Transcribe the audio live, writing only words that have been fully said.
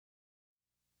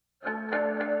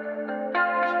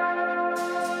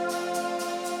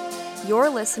You're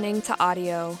listening to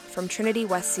audio from Trinity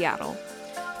West Seattle.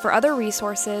 For other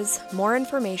resources, more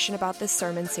information about this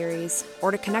sermon series,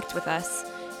 or to connect with us,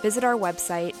 visit our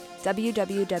website,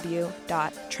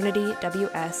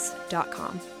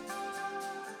 www.trinityws.com.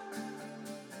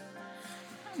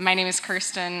 My name is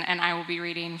Kirsten, and I will be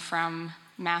reading from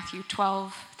Matthew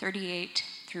 12:38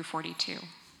 through 42.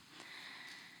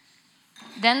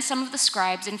 Then some of the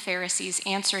scribes and Pharisees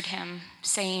answered him,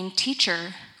 saying,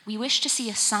 "Teacher, we wish to see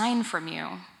a sign from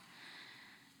you."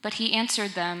 But he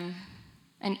answered them,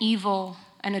 "An evil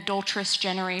and adulterous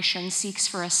generation seeks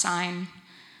for a sign,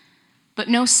 but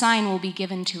no sign will be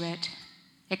given to it,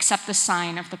 except the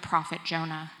sign of the prophet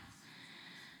Jonah.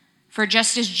 For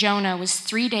just as Jonah was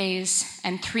 3 days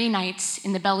and 3 nights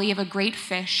in the belly of a great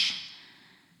fish,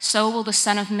 so will the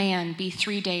Son of Man be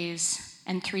 3 days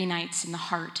and 3 nights in the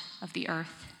heart of the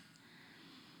earth.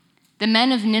 The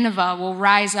men of Nineveh will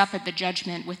rise up at the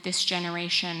judgment with this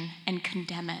generation and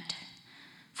condemn it,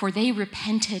 for they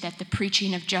repented at the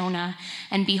preaching of Jonah,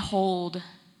 and behold,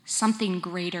 something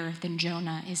greater than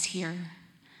Jonah is here.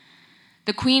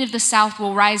 The queen of the south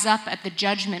will rise up at the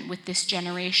judgment with this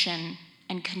generation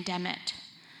and condemn it,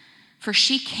 for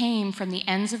she came from the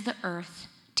ends of the earth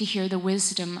to hear the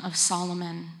wisdom of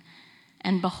Solomon,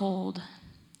 and behold,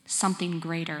 something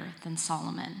greater than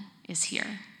Solomon is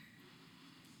here."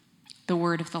 The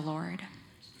word of the Lord.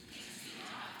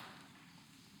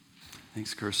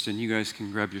 Thanks, Kirsten. You guys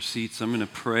can grab your seats. I'm going to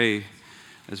pray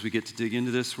as we get to dig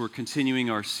into this. We're continuing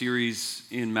our series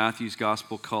in Matthew's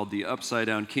gospel called The Upside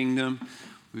Down Kingdom.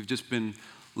 We've just been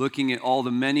looking at all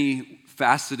the many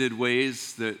faceted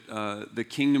ways that the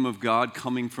kingdom of God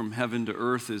coming from heaven to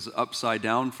earth is upside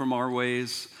down from our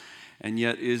ways, and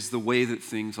yet is the way that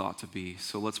things ought to be.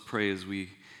 So let's pray as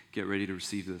we get ready to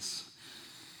receive this.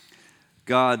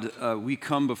 God, we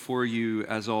come before you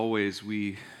as always.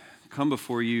 We come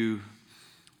before you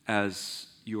as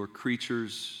your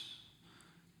creatures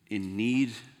in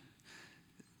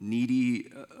needy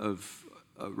of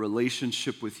a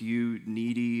relationship with you,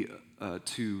 needy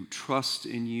to trust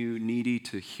in you, needy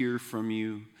to hear from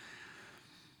you.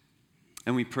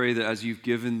 And we pray that as you've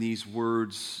given these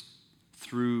words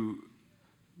through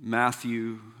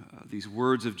Matthew, these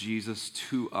words of Jesus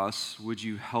to us, would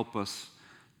you help us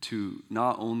to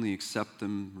not only accept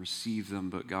them, receive them,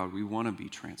 but God, we want to be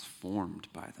transformed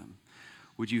by them.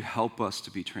 Would you help us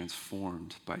to be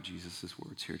transformed by Jesus'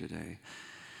 words here today?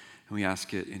 And we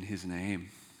ask it in his name.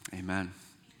 Amen.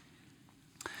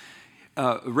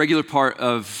 A regular part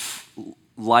of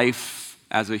life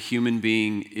as a human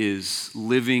being is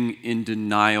living in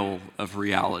denial of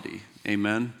reality.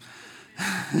 Amen.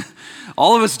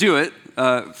 All of us do it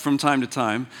from time to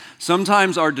time.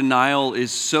 Sometimes our denial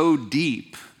is so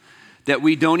deep that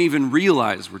we don't even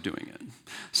realize we're doing it.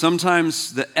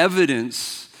 Sometimes the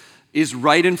evidence is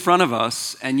right in front of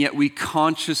us, and yet we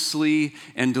consciously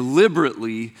and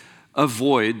deliberately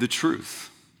avoid the truth.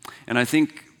 And I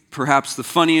think perhaps the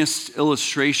funniest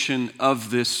illustration of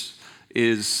this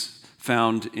is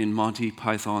found in Monty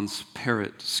Python's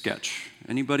parrot sketch.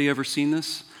 Anybody ever seen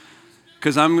this?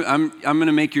 Because I'm going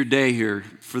to make your day here.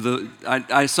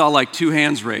 I saw like 2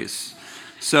 hands raised.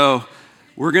 So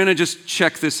we're going to just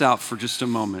check this out for just a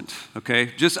moment,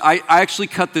 okay? I actually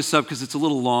cut this up because it's a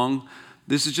little long.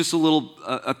 This is just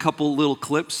a couple little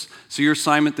clips. So your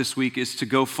assignment this week is to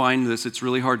go find this. It's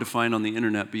really hard to find on the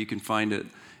internet, but you can find it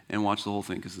and watch the whole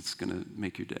thing because it's going to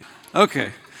make your day.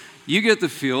 Okay, you get the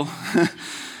feel.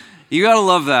 You got to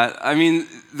love that. I mean,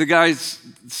 the guy's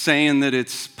saying that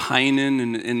it's pining,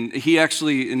 and he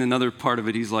actually, in another part of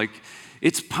it, he's like,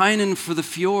 it's pining for the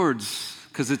fjords,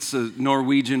 because it's a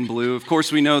Norwegian blue. Of course,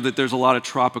 we know that there's a lot of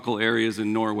tropical areas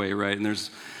in Norway, right? And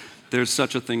there's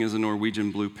such a thing as a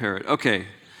Norwegian blue parrot. Okay,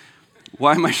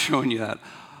 why am I showing you that?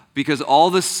 Because all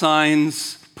the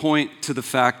signs point to the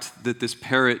fact that this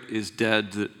parrot is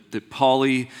dead, that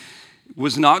Polly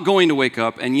was not going to wake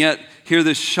up, and yet here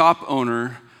this shop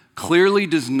owner clearly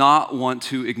does not want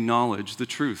to acknowledge the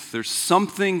truth. There's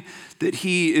something that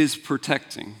he is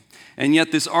protecting. And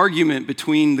yet this argument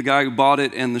between the guy who bought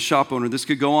it and the shop owner, this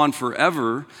could go on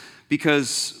forever,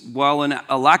 because while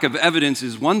a lack of evidence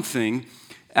is one thing,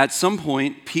 at some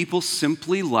point, people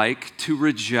simply like to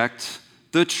reject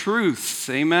the truth.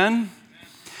 Amen?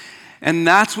 And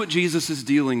that's what Jesus is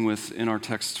dealing with in our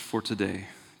text for today.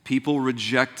 People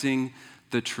rejecting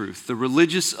the truth. The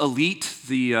religious elite,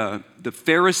 the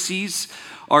Pharisees,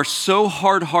 are so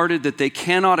hard-hearted that they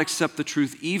cannot accept the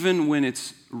truth even when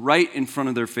it's right in front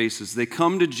of their faces. They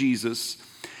come to Jesus,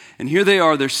 and here they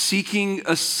are, they're seeking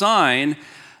a sign,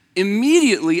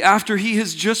 immediately after he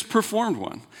has just performed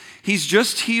one. He's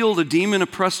just healed a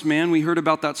demon-oppressed man. We heard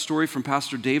about that story from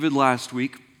Pastor David last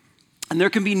week. And there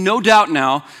can be no doubt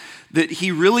now that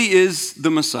he really is the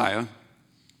Messiah.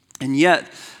 And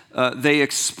yet, they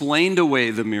explained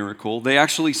away the miracle. They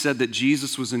actually said that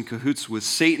Jesus was in cahoots with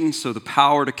Satan, so the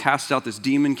power to cast out this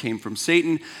demon came from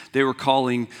Satan. They were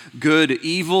calling good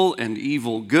evil and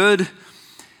evil good.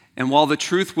 And while the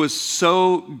truth was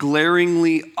so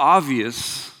glaringly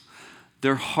obvious,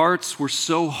 their hearts were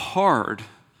so hard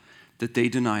that they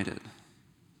denied it.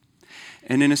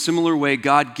 And in a similar way,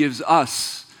 God gives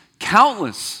us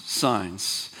countless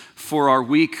signs for our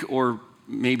weak or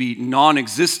maybe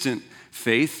non-existent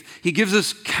faith. He gives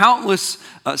us countless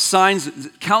signs,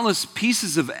 countless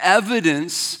pieces of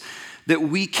evidence that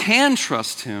we can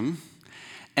trust him,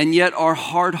 and yet our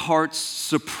hard hearts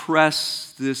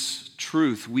suppress this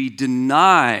truth. We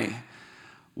deny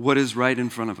what is right in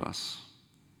front of us.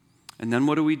 And then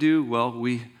what do? Well,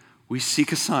 we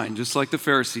seek a sign, just like the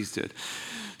Pharisees did.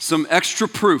 Some extra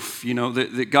proof,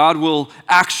 that God will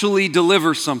actually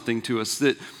deliver something to us,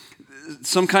 that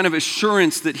some kind of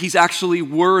assurance that he's actually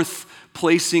worth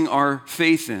placing our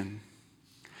faith in.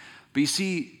 But you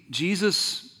see,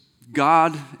 Jesus,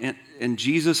 God, and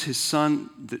Jesus, his son,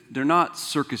 they're not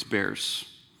circus bears.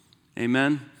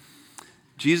 Amen?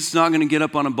 Jesus is not going to get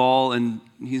up on a ball and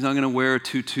he's not going to wear a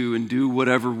tutu and do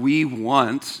whatever we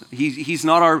want. He's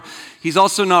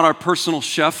also not our personal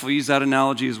chef. We'll use that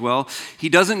analogy as well. He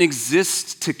doesn't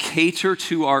exist to cater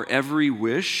to our every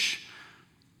wish.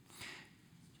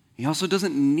 He also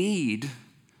doesn't need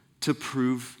to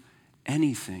prove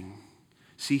anything.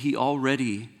 See, he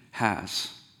already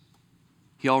has.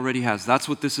 He already has. That's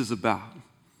what this is about.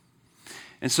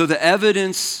 And so the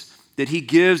evidence that he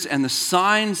gives and the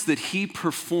signs that he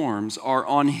performs are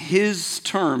on his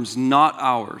terms, not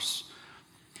ours.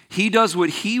 He does what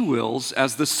he wills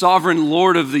as the sovereign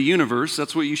Lord of the universe.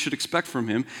 That's what you should expect from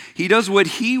him. He does what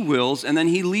he wills, and then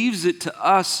he leaves it to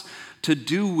us to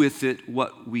do with it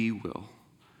what we will.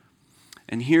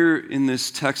 And here in this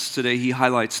text today, he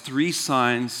highlights 3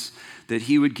 signs that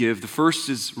he would give. The first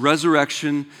is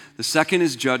resurrection, the second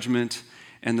is judgment,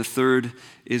 and the third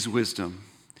is wisdom.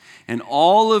 And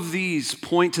all of these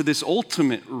point to this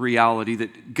ultimate reality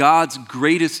that God's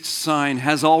greatest sign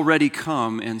has already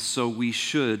come, and so we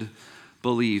should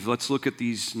believe. Let's look at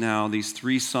these now, these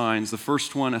 3 signs. The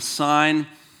first one, a sign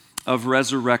of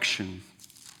resurrection.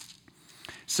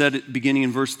 Said beginning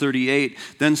in verse 38,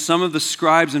 then some of the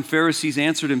scribes and Pharisees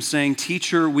answered him, saying,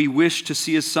 Teacher, we wish to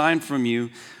see a sign from you.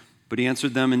 But he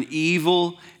answered them, an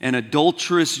evil and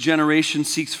adulterous generation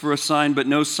seeks for a sign, but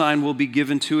no sign will be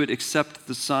given to it except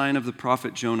the sign of the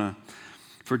prophet Jonah.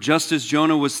 For just as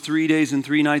Jonah was 3 days and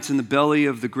 3 nights in the belly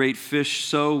of the great fish,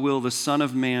 so will the Son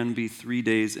of Man be 3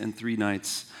 days and 3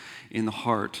 nights in the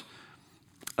heart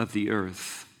of the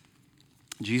earth.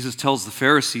 Jesus tells the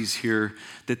Pharisees here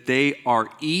that they are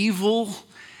evil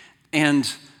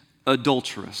and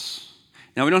adulterous.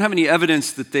 Now, we don't have any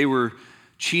evidence that they were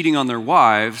cheating on their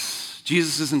wives.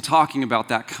 Jesus isn't talking about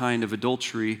that kind of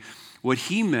adultery. What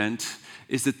he meant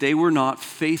is that they were not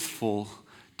faithful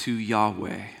to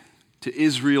Yahweh, to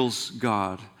Israel's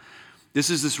God.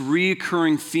 This is this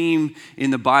reoccurring theme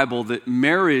in the Bible that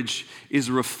marriage is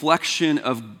a reflection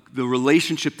of the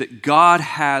relationship that God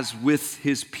has with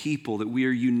his people, that we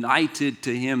are united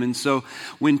to him. And so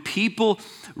when people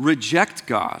reject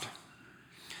God,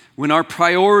 when our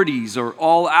priorities are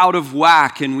all out of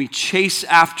whack and we chase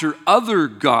after other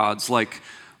gods like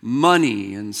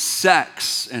money and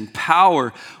sex and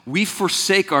power, we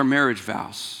forsake our marriage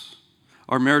vows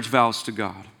to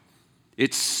God.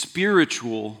 It's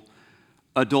spiritual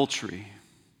adultery.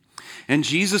 And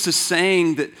Jesus is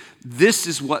saying that this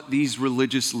is what these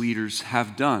religious leaders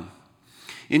have done.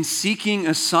 In seeking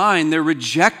a sign, they're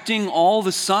rejecting all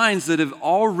the signs that have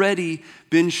already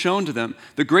been shown to them.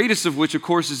 The greatest of which, of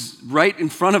course, is right in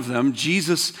front of them,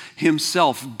 Jesus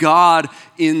himself, God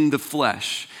in the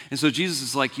flesh. And so Jesus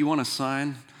is like, you want a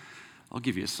sign? I'll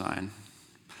give you a sign,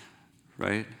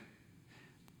 right?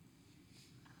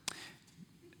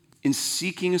 In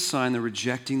seeking a sign, they're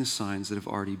rejecting the signs that have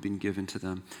already been given to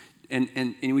them.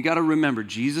 And we got to remember,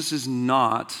 Jesus is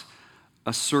not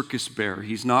a circus bear.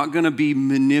 He's not going to be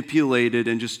manipulated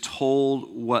and just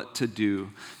told what to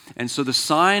do. And so the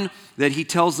sign that he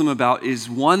tells them about is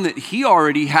one that he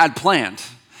already had planned.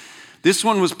 This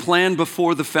one was planned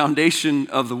before the foundation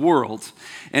of the world.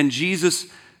 And Jesus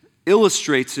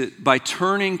illustrates it by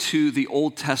turning to the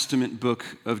Old Testament book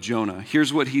of Jonah.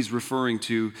 Here's what he's referring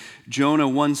to, Jonah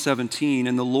 1:17.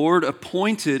 And the Lord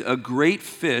appointed a great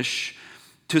fish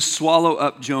to swallow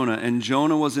up Jonah. And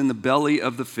Jonah was in the belly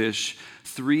of the fish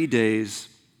 3 days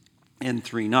and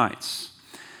 3 nights.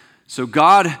 So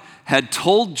God had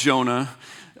told Jonah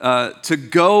to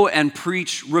go and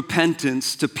preach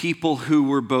repentance to people who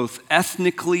were both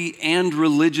ethnically and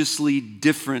religiously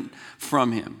different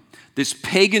from him. This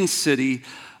pagan city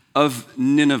of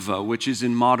Nineveh, which is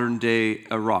in modern-day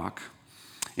Iraq.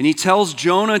 And he tells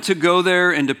Jonah to go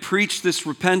there and to preach this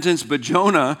repentance, but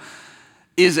Jonah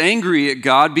is angry at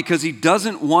God because he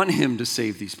doesn't want him to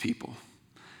save these people.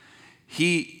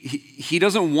 He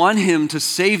doesn't want him to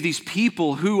save these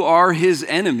people who are his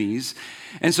enemies.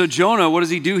 And so Jonah, what does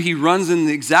he do? He runs in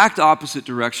the exact opposite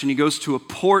direction. He goes to a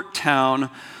port town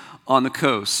on the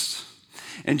coast.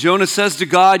 And Jonah says to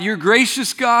God, "You're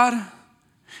gracious, God.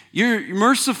 You're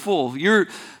merciful. You're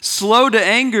slow to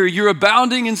anger. You're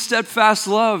abounding in steadfast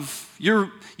love.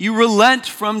 You relent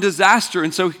from disaster."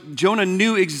 And so Jonah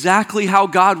knew exactly how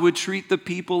God would treat the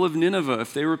people of Nineveh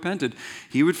if they repented.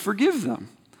 He would forgive them.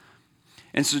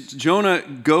 And so Jonah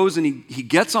goes and he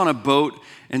gets on a boat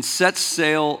and sets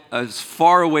sail as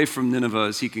far away from Nineveh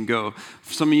as he can go.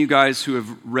 For some of you guys who have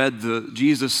read the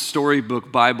Jesus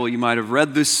Storybook Bible, you might have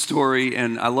read this story,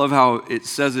 and I love how it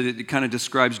says it. It kind of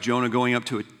describes Jonah going up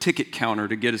to a ticket counter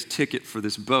to get his ticket for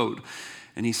this boat.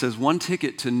 And he says, "1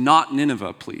 ticket to not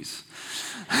Nineveh, please."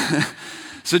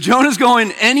 So Jonah's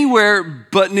going anywhere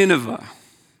but Nineveh.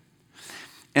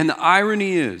 And the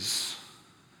irony is,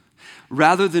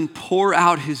 rather than pour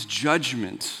out his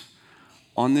judgment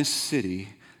on this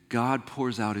city, God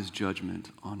pours out his judgment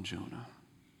on Jonah.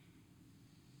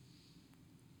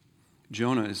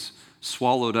 Jonah is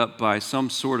swallowed up by some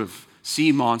sort of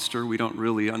sea monster. We don't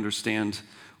really understand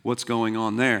what's going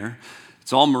on there.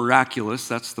 It's all miraculous,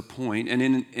 that's the point.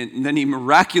 And then he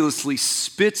miraculously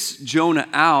spits Jonah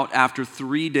out after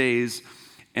 3 days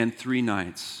and 3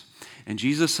 nights. And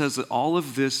Jesus says that all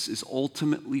of this is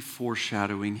ultimately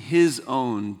foreshadowing his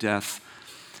own death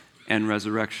and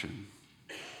resurrection.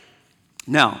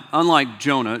 Now, unlike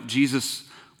Jonah, Jesus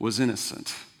was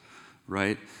innocent,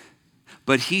 right?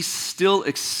 But he still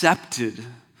accepted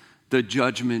the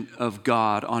judgment of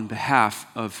God on behalf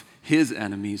of his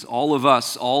enemies, all of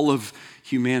us, all of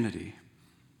humanity.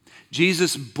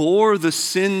 Jesus bore the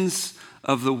sins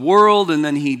of the world, and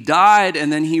then he died,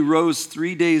 and then he rose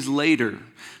 3 days later.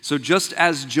 So just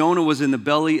as Jonah was in the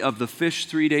belly of the fish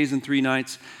 3 days and 3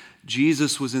 nights,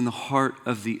 Jesus was in the heart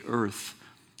of the earth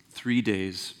 3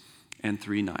 days and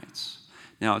 3 nights.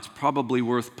 Now, it's probably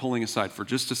worth pulling aside for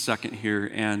just a second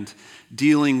here and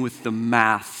dealing with the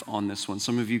math on this one.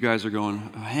 Some of you guys are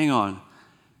going, "Oh, hang on,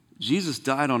 Jesus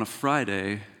died on a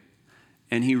Friday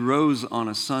and he rose on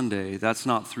a Sunday. That's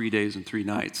not 3 days and 3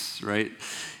 nights, right?"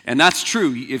 And that's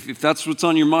true. If that's what's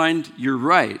on your mind, you're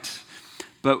right.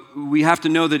 But we have to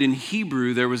know that in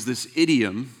Hebrew, there was this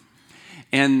idiom,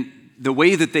 and the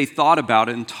way that they thought about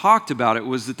it and talked about it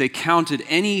was that they counted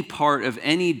any part of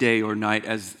any day or night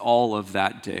as all of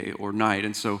that day or night.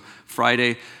 And so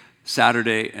Friday,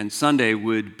 Saturday, and Sunday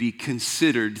would be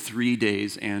considered 3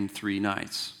 days and 3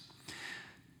 nights.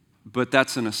 But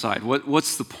that's an aside.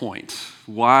 What's the point?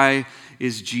 Why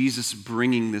is Jesus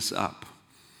bringing this up?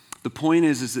 The point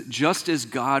is that just as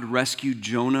God rescued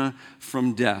Jonah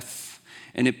from death,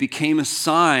 and it became a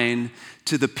sign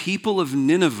to the people of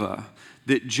Nineveh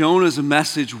that Jonah's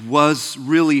message was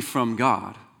really from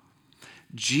God,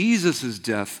 Jesus'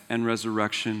 death and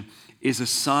resurrection is a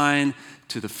sign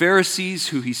to the Pharisees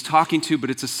who he's talking to, but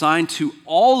it's a sign to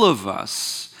all of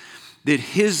us that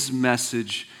his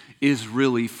message is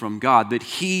really from God, that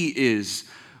he is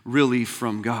really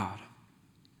from God.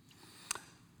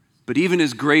 But even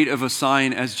as great of a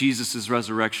sign as Jesus'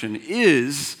 resurrection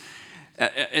is,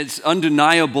 it's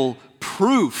undeniable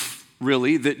proof,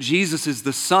 really, that Jesus is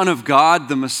the Son of God,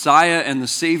 the Messiah, and the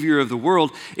Savior of the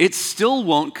world. It still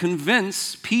won't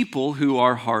convince people who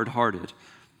are hard-hearted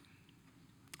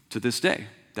to this day.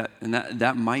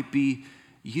 That might be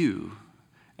you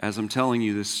as I'm telling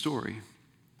you this story.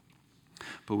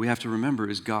 But we have to remember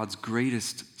is God's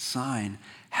greatest sign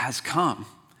has come.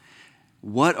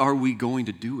 What are we going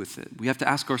to do with it? We have to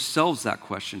ask ourselves that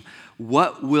question.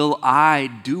 What will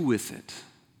I do with it?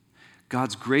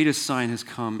 God's greatest sign has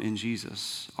come in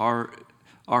Jesus. Our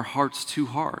heart's too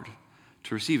hard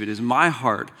to receive it. Is my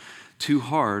heart too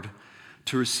hard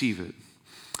to receive it?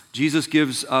 Jesus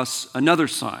gives us another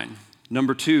sign.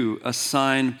 Number 2, a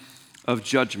sign of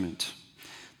judgment.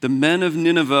 The men of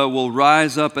Nineveh will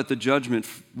rise up at the judgment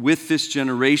with this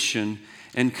generation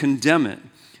and condemn it.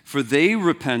 For they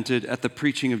repented at the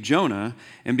preaching of Jonah,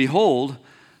 and behold,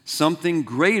 something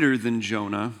greater than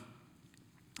Jonah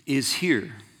is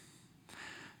here.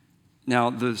 Now,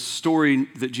 the story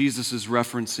that Jesus is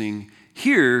referencing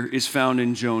here is found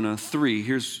in Jonah 3.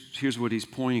 Here's what he's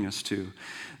pointing us to.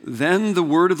 Then the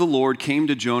word of the Lord came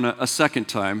to Jonah a second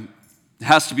time. It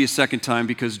has to be a second time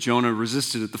because Jonah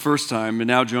resisted it the first time, and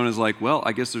now Jonah's like, well,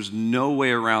 I guess there's no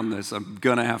way around this. I'm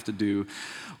going to have to do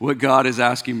what God is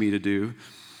asking me to do.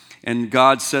 And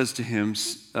God says to him,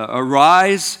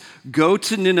 arise, go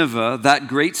to Nineveh, that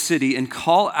great city, and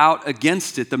call out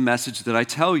against it the message that I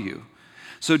tell you.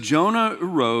 So Jonah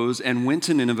arose and went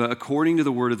to Nineveh according to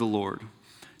the word of the Lord.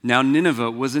 Now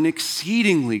Nineveh was an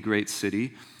exceedingly great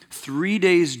city, 3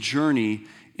 days' journey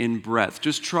in breadth.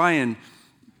 Just try and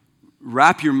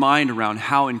wrap your mind around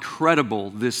how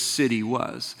incredible this city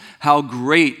was, how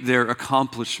great their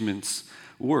accomplishments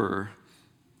were.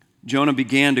 Jonah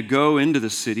began to go into the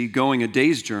city, going a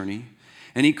day's journey,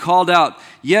 and he called out,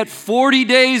 yet 40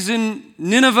 days in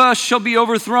Nineveh shall be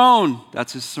overthrown.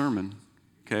 That's his sermon,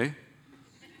 okay?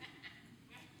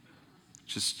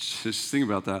 Just think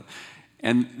about that.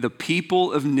 And the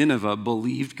people of Nineveh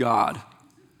believed God.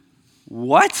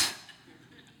 What?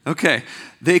 Okay,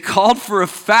 they called for a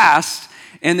fast,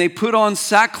 and they put on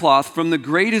sackcloth from the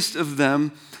greatest of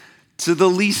them to the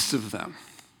least of them.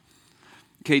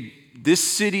 Okay, this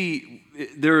city,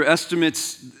 there are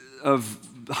estimates of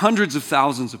hundreds of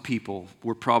thousands of people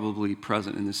were probably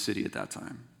present in this city at that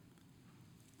time.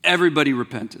 Everybody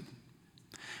repented.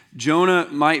 Jonah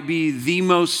might be the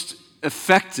most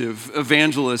effective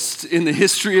evangelist in the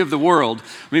history of the world.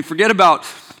 I mean, forget about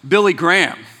Billy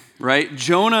Graham. Right?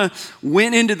 Jonah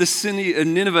went into the city of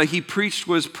Nineveh. He preached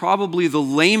was probably the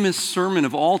lamest sermon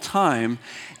of all time,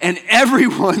 and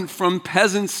everyone from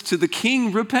peasants to the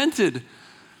king repented.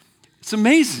 It's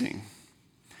amazing.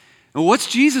 And what's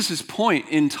Jesus' point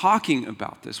in talking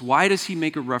about this? Why does he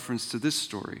make a reference to this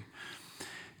story?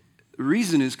 The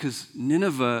reason is because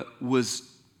Nineveh was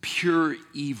pure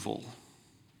evil.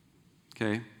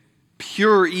 Okay?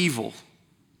 Pure evil.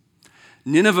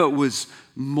 Nineveh was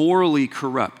morally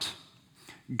corrupt.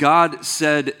 God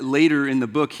said later in the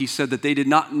book, he said that they did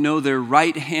not know their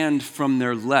right hand from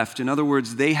their left. In other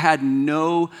words, they had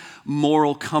no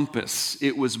moral compass.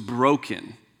 It was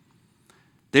broken.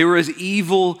 They were as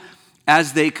evil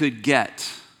as they could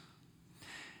get.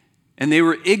 And they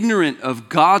were ignorant of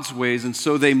God's ways, and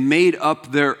so they made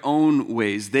up their own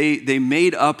ways. They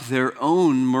made up their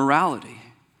own morality.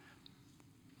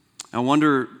 I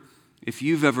wonder if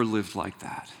you've ever lived like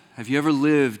that. Have you ever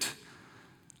lived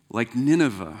like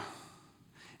Nineveh,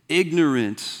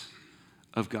 ignorant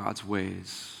of God's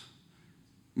ways,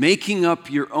 making up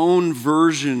your own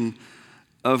version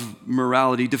of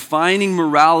morality, defining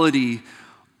morality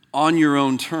on your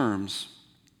own terms?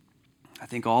 I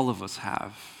think all of us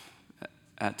have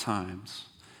at times.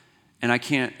 And I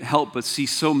can't help but see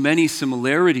so many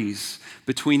similarities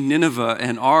between Nineveh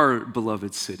and our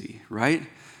beloved city, right?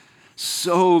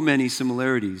 So many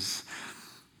similarities.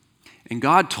 And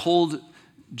God told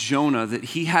Jonah that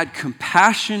he had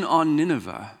compassion on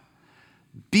Nineveh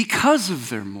because of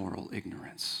their moral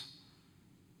ignorance.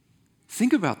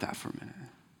 Think about that for a minute.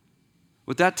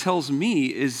 What that tells me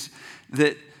is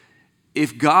that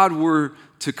if God were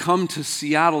to come to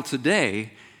Seattle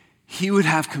today, he would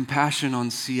have compassion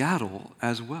on Seattle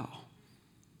as well.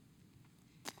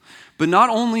 But not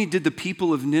only did the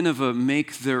people of Nineveh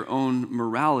make their own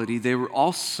morality, they were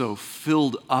also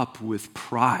filled up with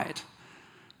pride.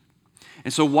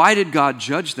 And so why did God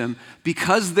judge them?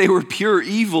 Because they were pure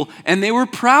evil and they were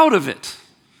proud of it.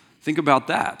 Think about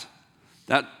that.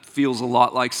 That feels a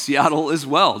lot like Seattle as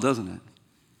well, doesn't it?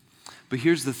 But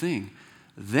here's the thing.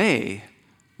 They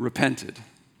repented.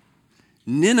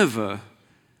 Nineveh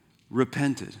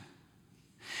repented.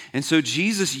 And so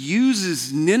Jesus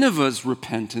uses Nineveh's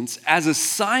repentance as a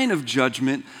sign of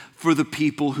judgment for the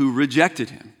people who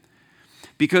rejected him.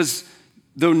 Because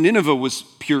though Nineveh was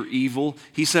pure evil,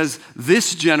 he says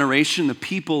this generation, the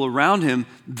people around him,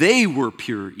 they were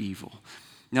pure evil.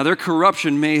 Now their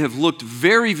corruption may have looked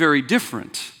very, very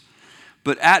different,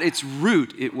 but at its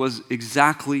root, it was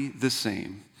exactly the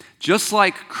same. Just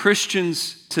like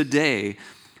Christians today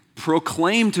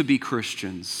proclaim to be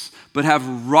Christians, but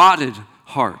have rotted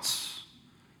hearts.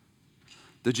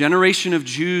 The generation of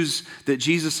Jews that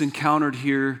Jesus encountered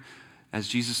here, as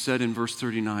Jesus said in verse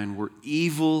 39, were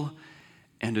evil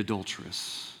and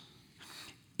adulterous.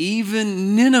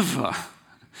 Even Nineveh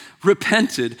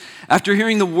repented after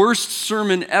hearing the worst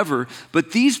sermon ever,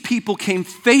 but these people came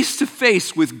face to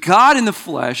face with God in the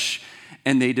flesh,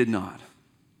 and they did not.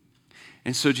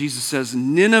 And so Jesus says,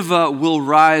 Nineveh will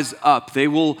rise up. They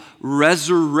will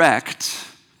resurrect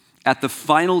at the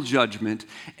final judgment,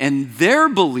 and their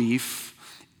belief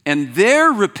and their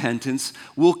repentance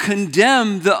will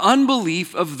condemn the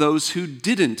unbelief of those who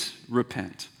didn't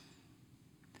repent.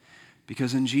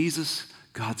 Because in Jesus,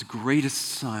 God's greatest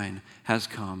sign has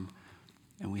come,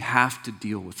 and we have to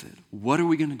deal with it. What are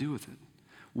we going to do with it?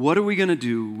 What are we going to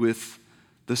do with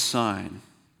the sign?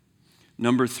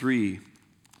 Number 3,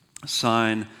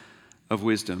 sign of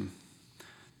wisdom.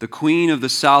 The queen of the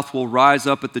south will rise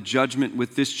up at the judgment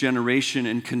with this generation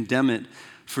and condemn it,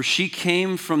 for she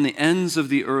came from the ends of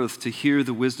the earth to hear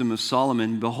the wisdom of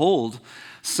Solomon. Behold,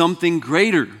 something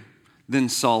greater than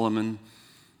Solomon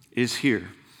is here.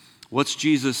 What's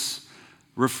Jesus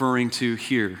referring to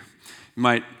here? You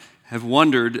might have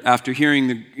wondered, after hearing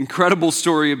the incredible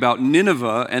story about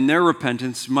Nineveh and their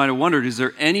repentance, you might have wondered, is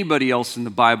there anybody else in the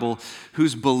Bible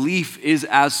whose belief is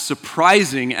as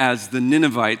surprising as the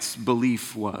Ninevites'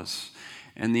 belief was?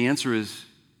 And the answer is,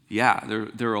 yeah,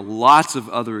 there are lots of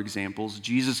other examples.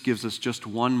 Jesus gives us just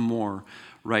one more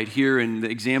right here, and the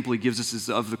example he gives us is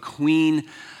of the queen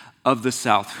of the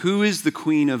south. Who is the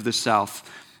queen of the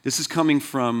south? This is coming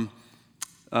from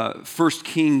 1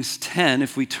 Kings 10.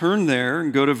 If we turn there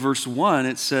and go to verse 1,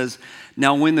 it says,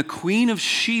 "Now when the queen of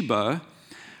Sheba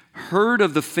heard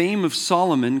of the fame of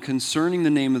Solomon concerning the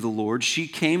name of the Lord, she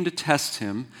came to test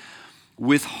him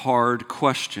with hard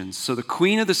questions." So the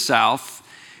queen of the south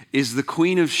is the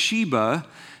queen of Sheba.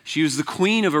 She was the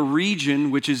queen of a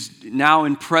region which is now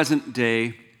in present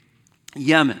day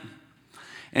Yemen.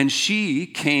 And she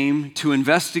came to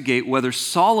investigate whether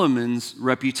Solomon's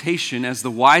reputation as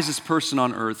the wisest person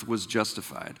on earth was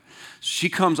justified. She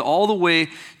comes all the way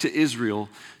to Israel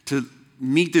to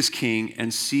meet this king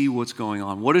and see what's going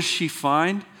on. What does she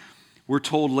find? We're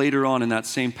told later on in that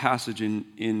same passage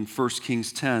in 1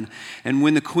 Kings 10. "And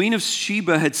when the queen of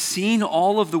Sheba had seen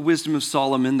all of the wisdom of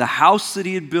Solomon, the house that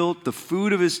he had built, the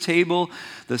food of his table,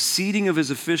 the seating of his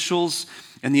officials,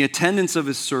 and the attendance of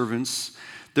his servants,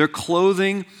 their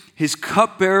clothing, his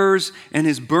cupbearers, and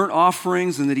his burnt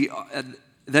offerings, and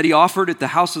that he offered at the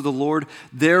house of the Lord,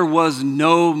 there was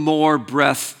no more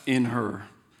breath in her."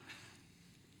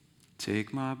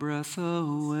 Take my breath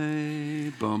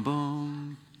away, boom,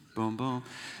 boom, boom, boom.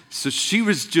 So she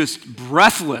was just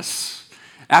breathless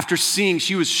after seeing.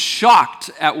 She was shocked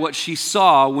at what she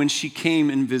saw when she came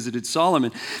and visited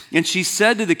Solomon. And she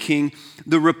said to the king,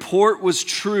 "The report was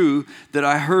true that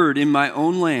I heard in my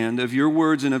own land of your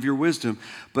words and of your wisdom,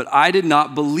 but I did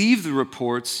not believe the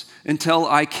reports until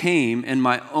I came and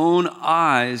my own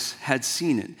eyes had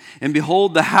seen it. And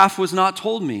behold, the half was not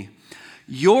told me.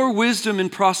 Your wisdom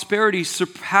and prosperity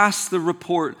surpassed the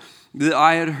report that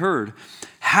I had heard.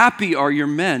 Happy are your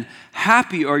men,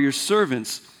 happy are your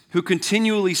servants, who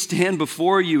continually stand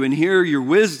before you and hear your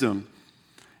wisdom."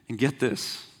 And get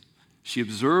this, she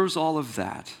observes all of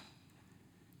that,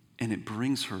 and it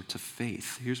brings her to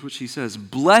faith. Here's what she says: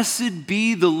 "Blessed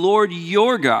be the Lord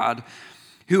your God,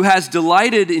 who has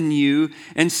delighted in you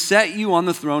and set you on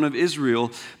the throne of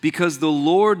Israel. Because the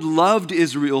Lord loved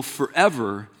Israel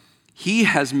forever, he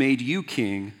has made you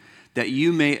king, that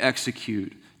you may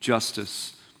execute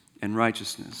justice and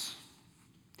righteousness."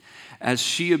 As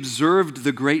she observed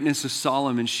the greatness of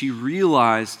Solomon, she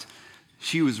realized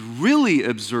she was really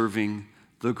observing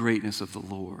the greatness of the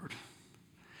Lord.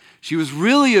 She was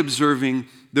really observing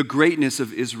the greatness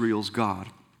of Israel's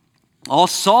God. All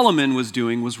Solomon was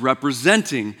doing was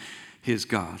representing his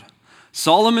God.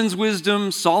 Solomon's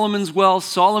wisdom, Solomon's wealth,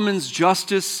 Solomon's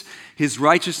justice, his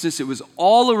righteousness, it was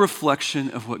all a reflection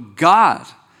of what God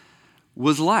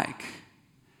was like.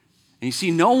 And you see,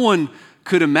 no one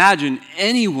could imagine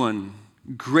anyone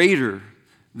greater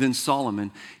than Solomon.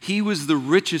 He was the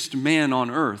richest man on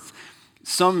earth.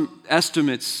 Some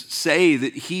estimates say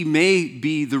that he may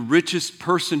be the richest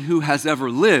person who has ever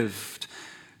lived,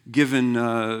 given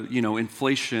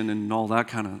inflation and all that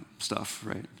kind of stuff,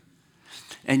 right?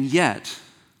 And yet,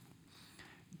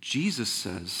 Jesus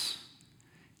says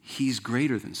he's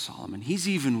greater than Solomon. He's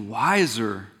even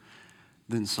wiser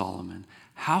than Solomon.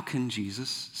 How can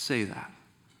Jesus say that?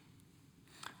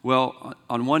 Well,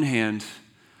 on one hand,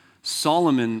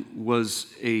 Solomon was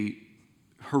a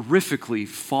horrifically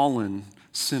fallen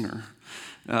sinner,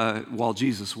 while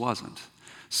Jesus wasn't.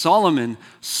 Solomon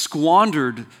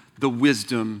squandered the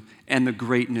wisdom and the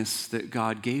greatness that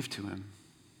God gave to him.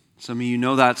 Some of you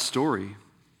know that story.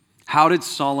 How did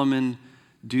Solomon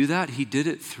do that? He did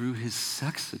it through his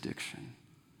sex addiction.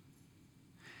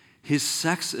 His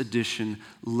sex addiction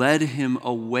led him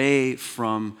away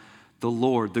from the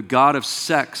Lord. The god of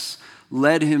sex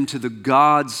led him to the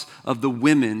gods of the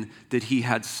women that he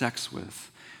had sex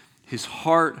with. His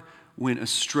heart went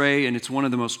astray, and it's one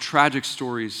of the most tragic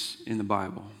stories in the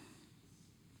Bible.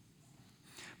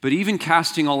 But even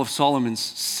casting all of Solomon's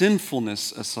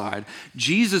sinfulness aside,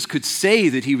 Jesus could say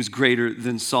that he was greater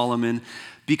than Solomon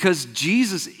because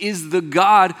Jesus is the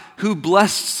God who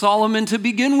blessed Solomon to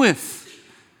begin with.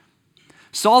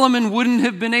 Solomon wouldn't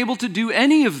have been able to do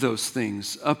any of those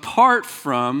things apart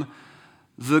from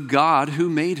the God who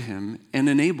made him and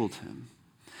enabled him.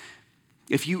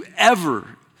 If you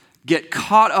ever get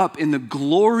caught up in the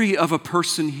glory of a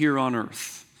person here on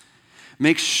earth,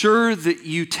 make sure that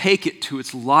you take it to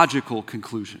its logical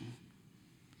conclusion.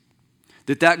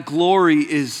 That glory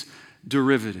is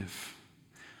derivative.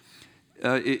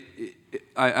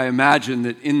 I imagine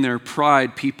that in their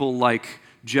pride, people like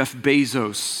Jeff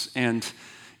Bezos and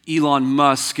Elon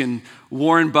Musk and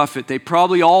Warren Buffett, they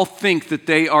probably all think that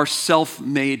they are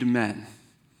self-made men.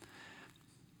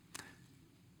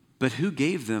 But who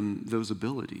gave them those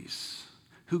abilities?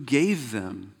 Who gave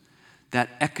them that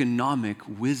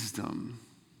economic wisdom?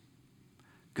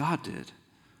 God did.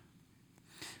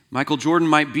 Michael Jordan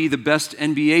might be the best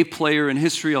NBA player in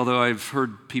history, although I've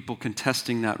heard people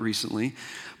contesting that recently.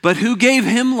 But who gave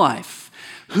him life?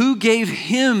 Who gave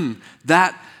him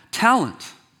that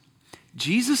talent?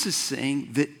 Jesus is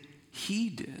saying that he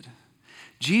did.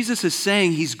 Jesus is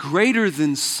saying he's greater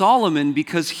than Solomon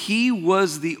because he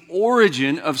was the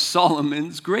origin of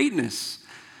Solomon's greatness.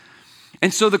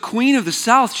 And so the queen of the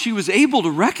south, she was able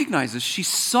to recognize this. She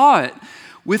saw it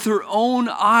with her own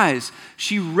eyes.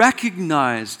 She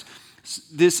recognized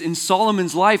this in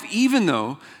Solomon's life, even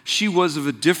though she was of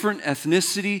a different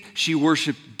ethnicity. She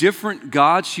worshiped different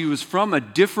gods. She was from a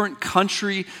different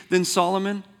country than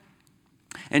Solomon.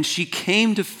 And she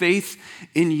came to faith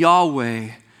in Yahweh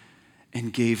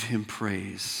and gave him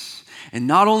praise. And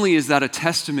not only is that a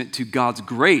testament to God's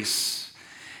grace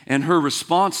and her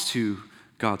response to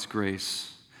God's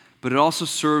grace, but it also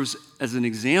serves as an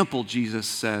example, Jesus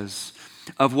says,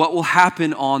 of what will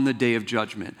happen on the day of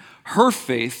judgment. Her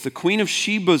faith, the Queen of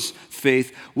Sheba's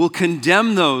faith, will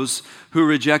condemn those who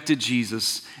rejected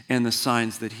Jesus and the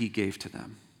signs that he gave to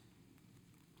them.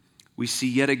 We see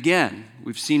yet again,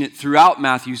 we've seen it throughout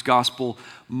Matthew's gospel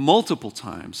multiple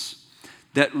times,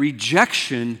 that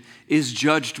rejection is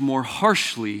judged more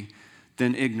harshly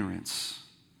than ignorance.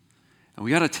 And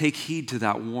we got to take heed to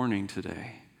that warning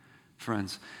today,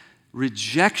 friends.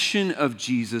 Rejection of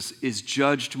Jesus is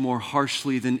judged more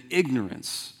harshly than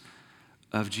ignorance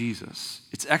of Jesus.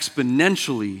 It's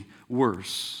exponentially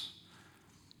worse.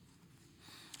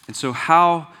 And so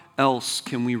how else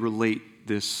can we relate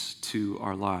this to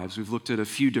our lives? We've looked at a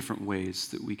few different ways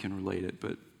that we can relate it,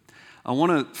 but I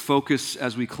want to focus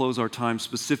as we close our time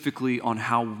specifically on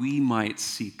how we might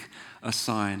seek a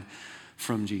sign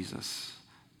from Jesus.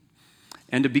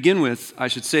 And to begin with, I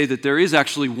should say that there is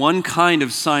actually one kind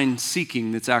of sign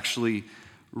seeking that's actually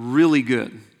really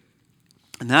good.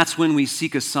 And that's when we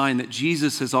seek a sign that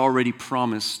Jesus has already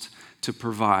promised to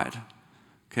provide.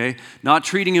 Okay? Not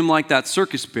treating him like that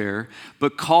circus bear,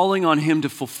 but calling on him to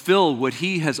fulfill what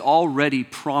he has already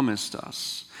promised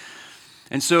us.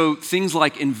 And so things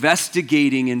like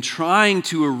investigating and trying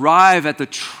to arrive at the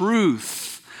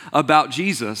truth about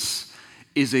Jesus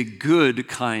is a good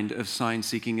kind of sign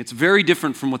seeking. It's very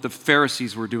different from what the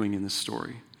Pharisees were doing in this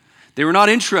story. They were not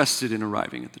interested in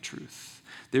arriving at the truth.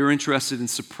 They were interested in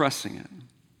suppressing it.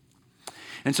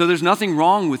 And so there's nothing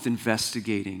wrong with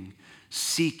investigating,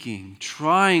 seeking,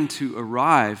 trying to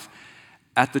arrive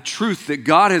at the truth that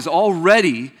God has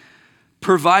already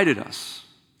provided us.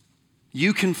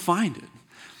 You can find it.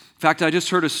 In fact, I just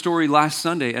heard a story last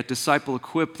Sunday at Disciple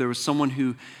Equip. There was someone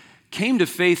who came to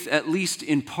faith, at least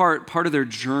in part of their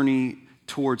journey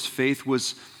towards faith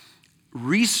was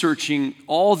researching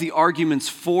all the arguments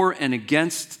for and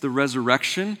against the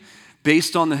resurrection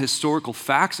based on the historical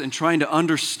facts and trying to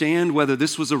understand whether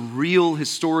this was a real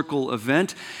historical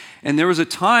event. And there was a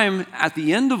time at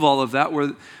the end of all of that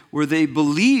where they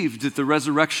believed that the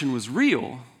resurrection was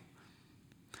real,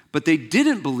 but they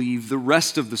didn't believe the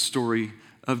rest of the story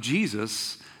of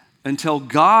Jesus until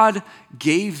God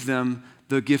gave them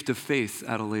the gift of faith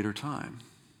at a later time.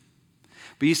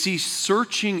 But you see,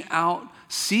 searching out,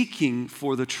 seeking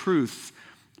for the truth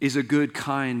is a good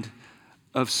kind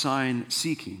of sign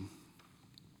seeking.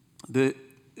 But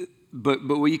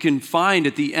what you can find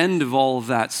at the end of all of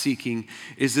that seeking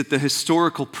is that the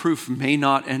historical proof may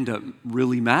not end up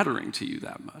really mattering to you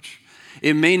that much.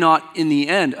 It may not, in the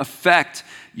end, affect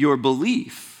your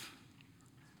belief.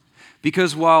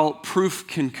 Because while proof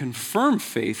can confirm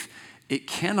faith, it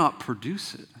cannot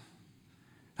produce it.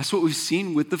 That's what we've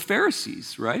seen with the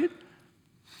Pharisees, right?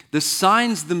 The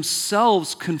signs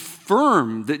themselves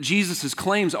confirm that Jesus'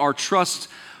 claims are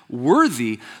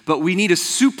trustworthy, but we need a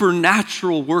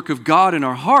supernatural work of God in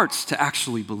our hearts to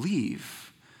actually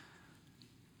believe.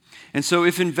 And so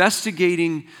if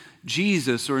investigating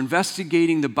Jesus or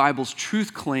investigating the Bible's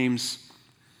truth claims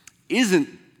isn't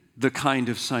the kind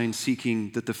of sign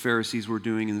seeking that the Pharisees were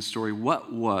doing in the story?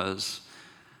 What was?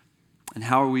 And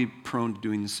how are we prone to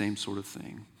doing the same sort of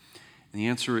thing? And the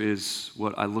answer is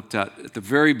what I looked at the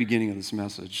very beginning of this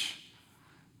message,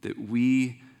 that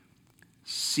we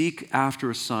seek after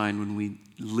a sign when we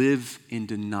live in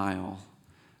denial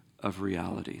of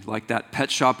reality. Like that pet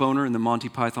shop owner in the Monty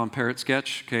Python parrot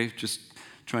sketch, okay, just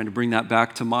trying to bring that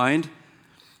back to mind.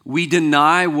 We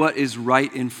deny what is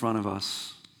right in front of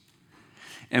us.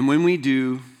 And when we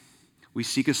do, we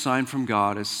seek a sign from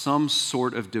God as some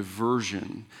sort of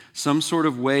diversion, some sort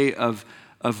of way of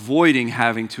avoiding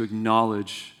having to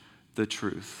acknowledge the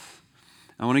truth.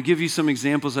 I want to give you some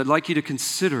examples I'd like you to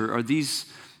consider.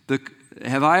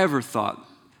 Have I ever thought,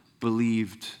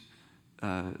 believed,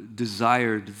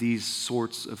 desired these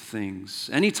sorts of things?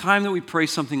 Anytime that we pray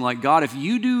something like, God, if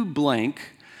you do blank,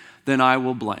 then I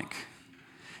will blank.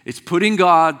 It's putting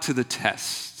God to the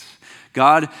test.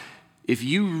 God, if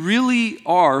you really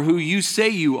are who you say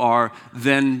you are,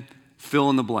 then fill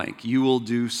in the blank. You will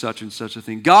do such and such a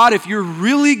thing. God, if you're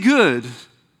really good,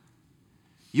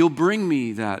 you'll bring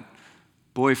me that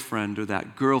boyfriend or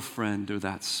that girlfriend or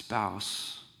that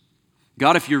spouse.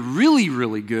 God, if you're really,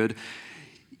 really good,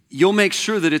 you'll make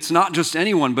sure that it's not just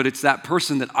anyone, but it's that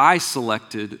person that I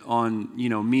selected on,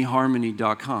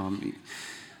 meharmony.com,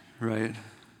 right?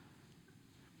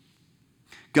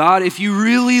 God, if you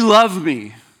really love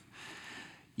me,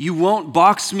 you won't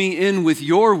box me in with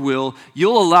your will.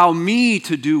 You'll allow me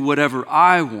to do whatever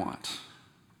I want.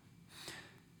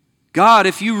 God,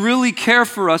 if you really care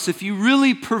for us, if you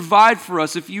really provide for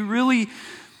us, if you really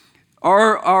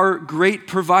are our great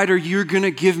provider, you're going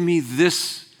to give me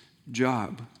this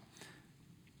job.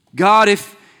 God,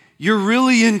 if you're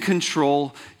really in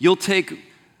control, you'll take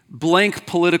blank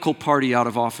political party out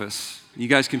of office. You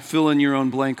guys can fill in your own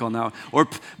blank on that. Or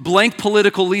blank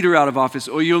political leader out of office.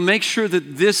 Or you'll make sure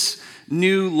that this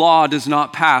new law does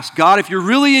not pass. God, if you're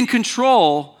really in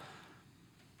control,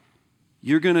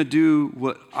 you're going to do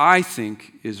what I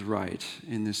think is right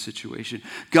in this situation.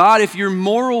 God, if your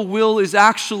moral will is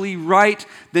actually right,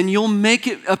 then you'll make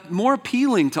it more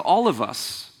appealing to all of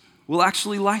us. We'll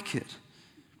actually like it.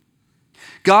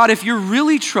 God, if you're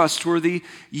really trustworthy,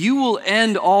 you will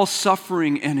end all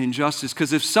suffering and injustice.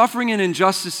 Because if suffering and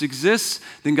injustice exists,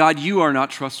 then God, you are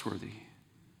not trustworthy.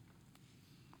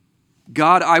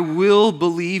 God, I will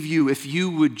believe you if you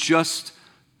would just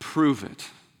prove it.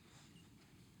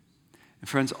 And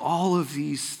friends, all of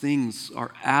these things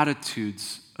are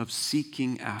attitudes of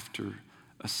seeking after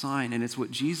a sign. And it's what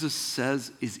Jesus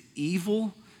says is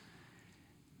evil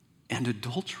and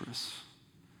adulterous.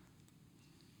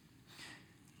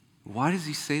 Why does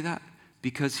he say that?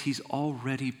 Because he's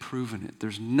already proven it.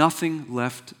 There's nothing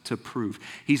left to prove.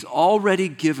 He's already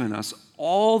given us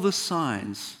all the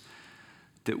signs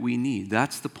that we need.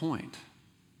 That's the point.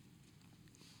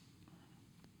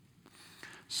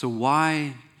 So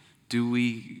why do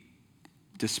we,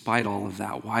 despite all of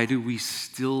that, why do we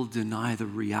still deny the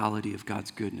reality of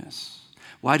God's goodness?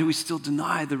 Why do we still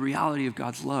deny the reality of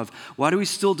God's love? Why do we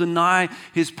still deny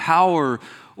his power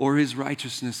or his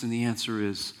righteousness? And the answer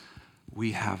is,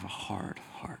 we have a hard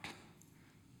heart.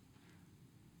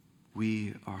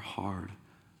 We are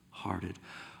hard-hearted.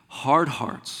 Hard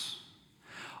hearts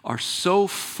are so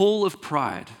full of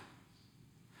pride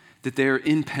that they are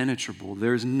impenetrable.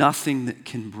 There's nothing that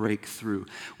can break through.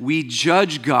 We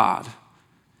judge God,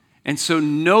 and so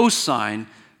no sign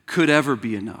could ever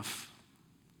be enough.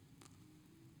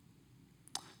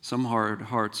 Some hard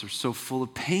hearts are so full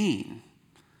of pain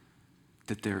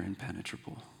that they're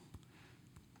impenetrable.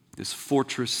 This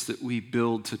fortress that we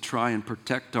build to try and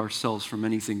protect ourselves from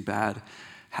anything bad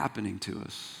happening to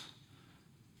us.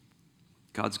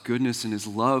 God's goodness and his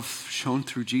love shown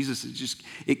through Jesus,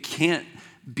 it can't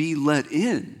be let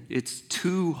in. It's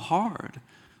too hard.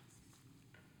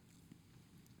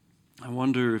 I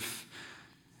wonder if,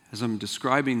 as I'm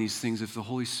describing these things, if the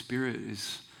Holy Spirit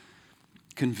is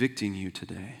convicting you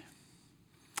today.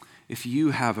 If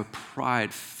you have a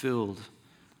pride-filled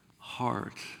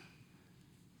heart,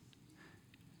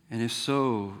 and if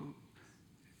so,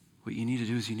 what you need to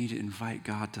do is you need to invite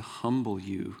God to humble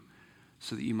you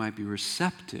so that you might be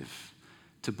receptive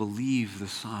to believe the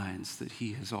signs that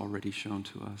he has already shown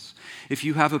to us. If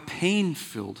you have a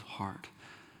pain-filled heart,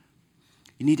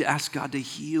 you need to ask God to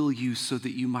heal you so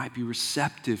that you might be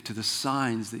receptive to the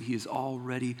signs that he has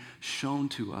already shown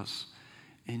to us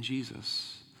in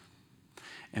Jesus.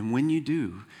 And when you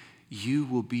do, you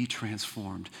will be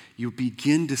transformed. You'll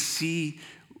begin to see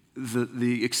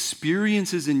the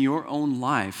experiences in your own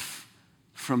life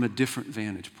from a different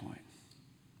vantage point.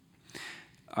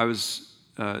 I was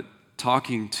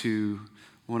talking to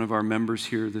one of our members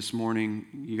here this morning.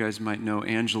 You guys might know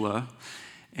Angela.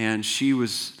 And she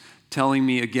was telling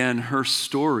me again her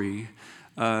story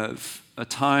of a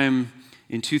time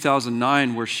in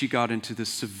 2009 where she got into this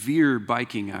severe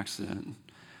biking accident.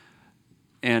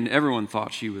 And everyone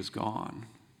thought she was gone.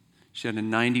 She had a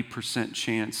 90%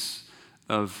 chance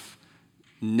of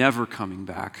never coming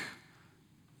back.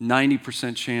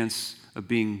 90% chance of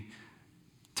being,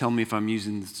 tell me if I'm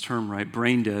using this term right,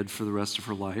 brain dead for the rest of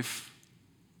her life.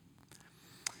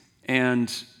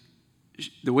 And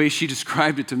the way she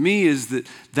described it to me is that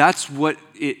that's what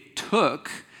it took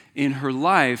in her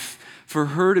life for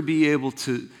her to be able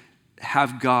to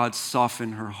have God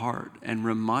soften her heart and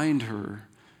remind her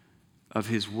of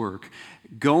his work.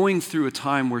 Going through a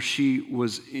time where she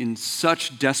was in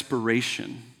such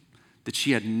desperation that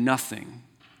she had nothing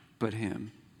but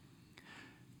him.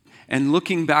 And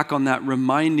looking back on that,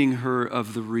 reminding her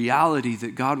of the reality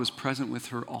that God was present with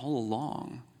her all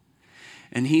along.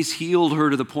 And he's healed her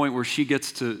to the point where she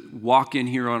gets to walk in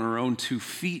here on her own 2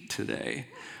 feet today,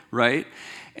 right?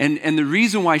 And the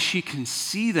reason why she can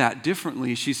see that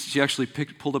differently, she actually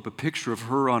pulled up a picture of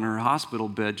her on her hospital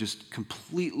bed, just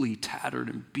completely tattered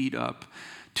and beat up,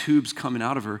 tubes coming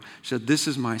out of her. She said, "This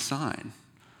is my sign."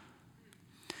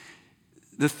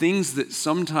 The things that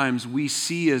sometimes we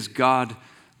see as God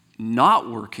not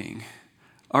working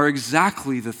are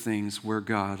exactly the things where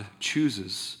God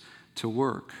chooses to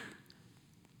work.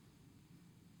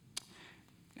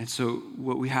 And so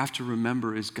what we have to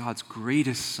remember is God's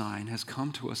greatest sign has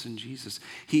come to us in Jesus.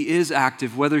 He is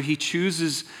active, whether he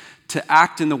chooses to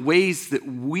act in the ways that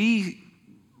we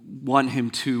want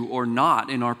him to or not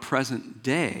in our present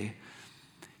day.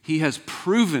 He has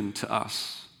proven to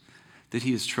us that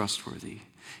he is trustworthy.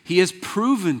 He has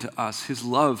proven to us his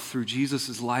love through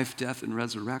Jesus' life, death, and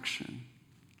resurrection.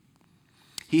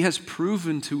 He has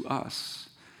proven to us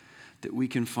that we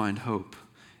can find hope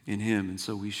in him, and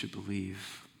so we should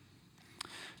believe.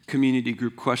 Community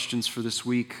group questions for this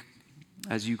week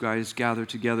as you guys gather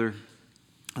together.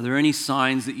 Are there any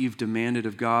signs that you've demanded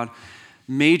of God?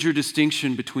 Major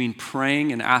distinction between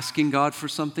praying and asking God for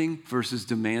something versus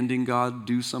demanding God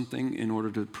do something in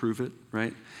order to prove it,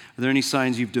 right? Are there any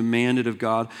signs you've demanded of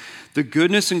God? The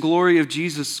goodness and glory of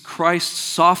Jesus Christ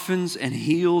softens and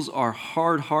heals our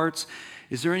hard hearts.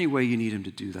 Is there any way you need him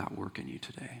to do that work in you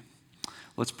today?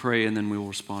 Let's pray and then we will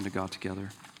respond to God together.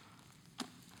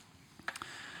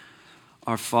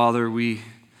 Our Father, we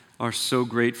are so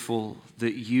grateful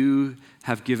that you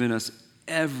have given us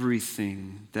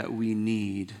everything that we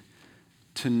need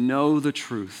to know the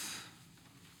truth,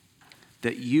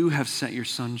 that you have sent your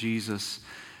Son Jesus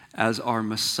as our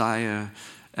Messiah,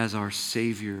 as our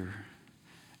Savior,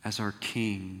 as our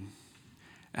King,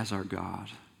 as our God.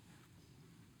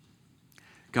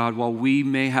 God, while we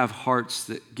may have hearts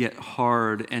that get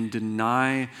hard and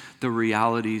deny the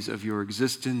realities of your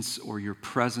existence or your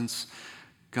presence,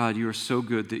 God, you are so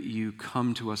good that you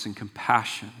come to us in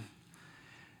compassion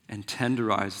and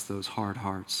tenderize those hard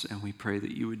hearts. And we pray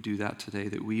that you would do that today,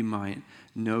 that we might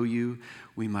know you,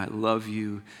 we might love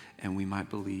you, and we might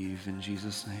believe. In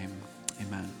Jesus' name,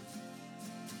 amen.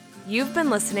 You've been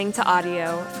listening to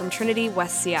audio from Trinity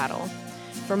West Seattle.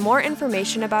 For more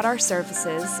information about our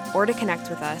services or to connect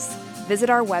with us, visit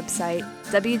our website,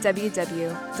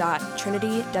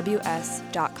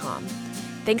 www.trinityws.com.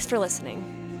 Thanks for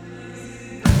listening.